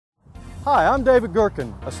Hi, I'm David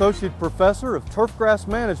Gherkin, Associate Professor of Turfgrass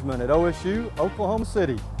Management at OSU, Oklahoma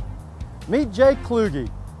City. Meet Jay Kluge,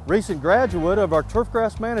 recent graduate of our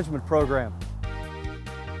Turfgrass Management program.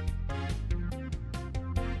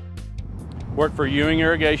 Worked for Ewing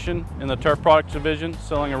Irrigation in the Turf Products Division,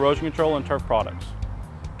 selling erosion control and turf products.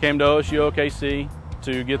 Came to OSU-OKC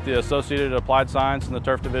to get the Associated Applied Science in the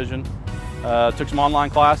Turf Division. Took some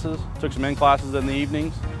online classes, took some in-classes in the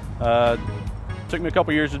evenings. Took me a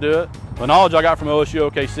couple years to do it. The knowledge I got from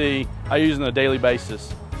OSU-OKC, I use on a daily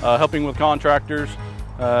basis, helping with contractors,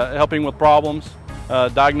 helping with problems,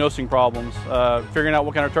 diagnosing problems, figuring out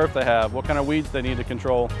what kind of turf they have, what kind of weeds they need to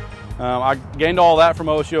control. I gained all that from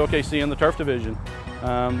OSU-OKC in the turf division.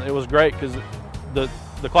 It was great because the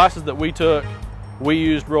classes that we took, we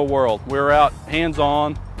used real world. We were out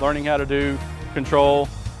hands-on, learning how to do control,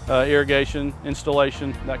 irrigation,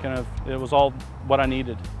 installation, that kind of, it was all what I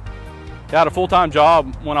needed. I had a full-time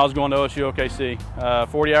job when I was going to OSU-OKC,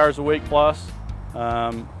 40 hours a week plus,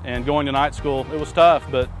 and going to night school. It was tough,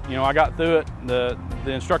 but I got through it. The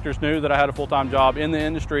instructors knew that I had a full-time job in the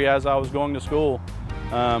industry as I was going to school.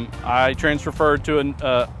 I transferred to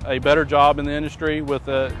a better job in the industry with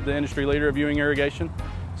the industry leader of Ewing Irrigation.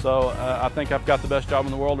 So I think I've got the best job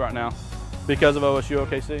in the world right now because of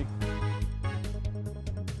OSU-OKC.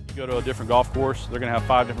 You go to a different golf course, they're going to have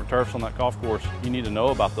 5 different turfs on that golf course. You need to know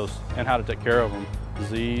about those and how to take care of them.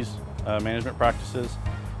 Disease, management practices.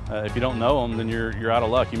 If you don't know them, then you're out of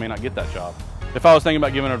luck. You may not get that job. If I was thinking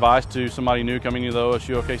about giving advice to somebody new coming to the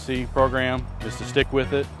OSU-OKC program, is to stick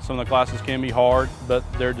with it. Some of the classes can be hard, but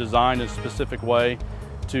they're designed in a specific way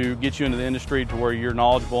to get you into the industry to where you're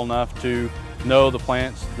knowledgeable enough to know the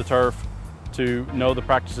plants, the turf, to know the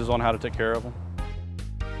practices on how to take care of them.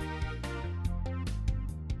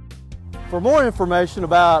 For more information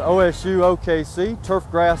about OSU-OKC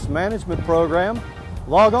Turfgrass Management Program,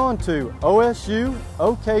 log on to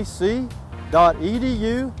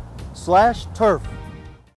osu-okc.edu/turf.